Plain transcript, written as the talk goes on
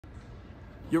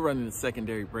You're running the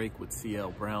secondary break with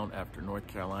CL Brown after North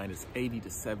Carolina's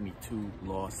 80-72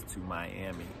 loss to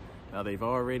Miami. Now, they've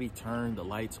already turned the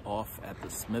lights off at the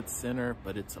Smith Center,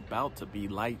 but it's about to be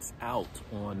lights out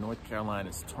on North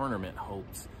Carolina's tournament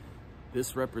hopes.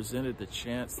 This represented the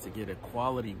chance to get a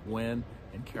quality win,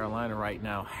 and Carolina right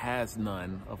now has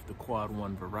none of the quad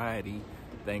one variety,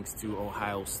 thanks to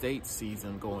Ohio State's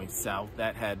season going south.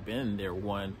 That had been their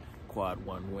one quad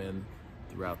one win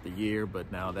throughout the year, but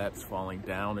now that's falling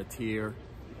down a tier.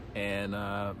 And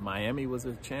Miami was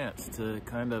a chance to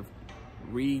kind of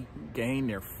regain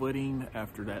their footing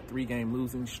after that 3-game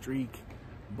losing streak,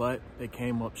 but they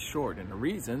came up short. And the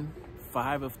reason,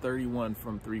 5 of 31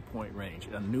 from three-point range,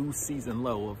 a new season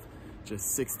low of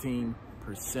just 16%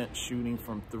 shooting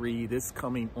from three. This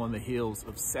coming on the heels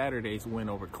of Saturday's win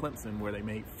over Clemson, where they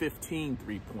made 15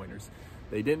 three-pointers.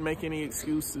 They didn't make any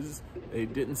excuses. They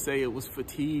didn't say it was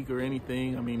fatigue or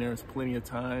anything. I mean, there's plenty of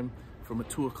time from a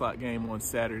 2 o'clock game on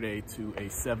Saturday to a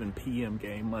 7 p.m.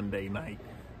 game Monday night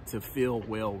to feel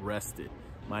well rested.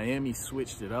 Miami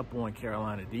switched it up on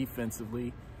Carolina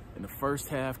defensively. In the first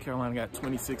half, Carolina got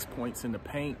 26 points in the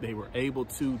paint. They were able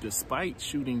to, despite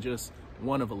shooting just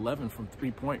 1 of 11 from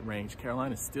three-point range,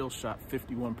 Carolina still shot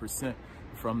 51%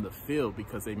 from the field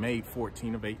because they made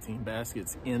 14 of 18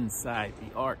 baskets inside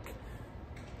the arc.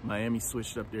 Miami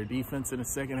switched up their defense in the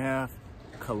second half,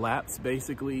 collapsed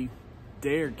basically,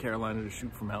 dared Carolina to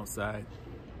shoot from outside,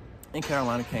 and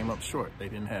Carolina came up short. They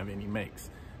didn't have any makes.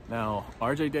 Now,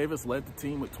 R.J. Davis led the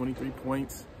team with 23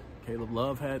 points. Caleb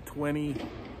Love had 20.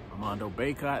 Armando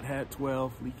Bacot had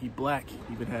 12. Leaky Black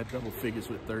even had double figures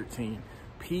with 13.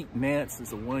 Pete Nance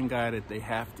is the one guy that they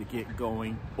have to get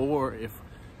going, or if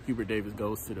Hubert Davis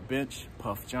goes to the bench,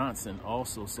 Puff Johnson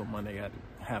also someone they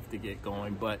have to get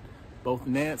going. But both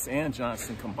Nance and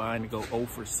Johnson combined to go 0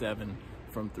 for 7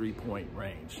 from three-point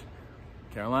range.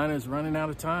 Carolina is running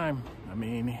out of time. I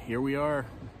mean, here we are,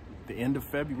 the end of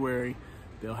February.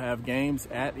 They'll have games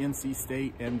at NC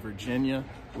State and Virginia,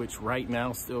 which right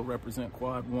now still represent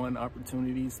quad one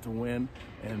opportunities to win.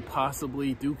 And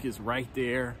possibly Duke is right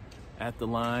there at the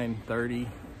line,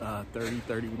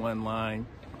 30-31 line,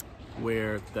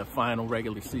 where the final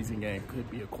regular season game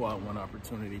could be a quad one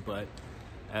opportunity. But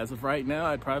as of right now,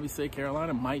 I'd probably say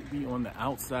Carolina might be on the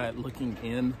outside looking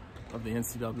in of the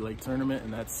NCAA tournament,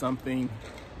 and that's something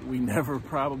we never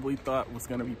probably thought was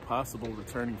going to be possible,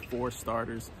 returning 4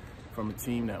 starters from a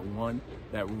team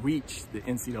that reached the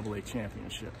NCAA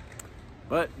championship.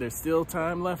 But there's still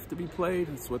time left to be played.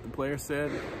 That's what the player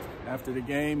said after the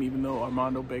game, even though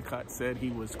Armando Bacot said he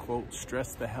was, quote,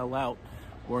 stressed the hell out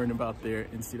worrying about their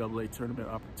NCAA tournament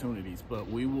opportunities. But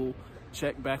we will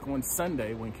check back on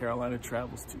Sunday when Carolina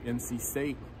travels to NC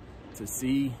State to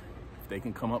see if they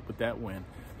can come up with that win.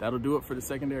 That'll do it for the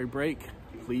secondary break.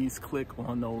 Please click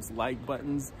on those like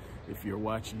buttons. If you're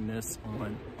watching this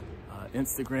on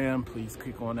Instagram, please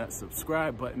click on that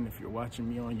subscribe button if you're watching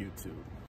me on YouTube.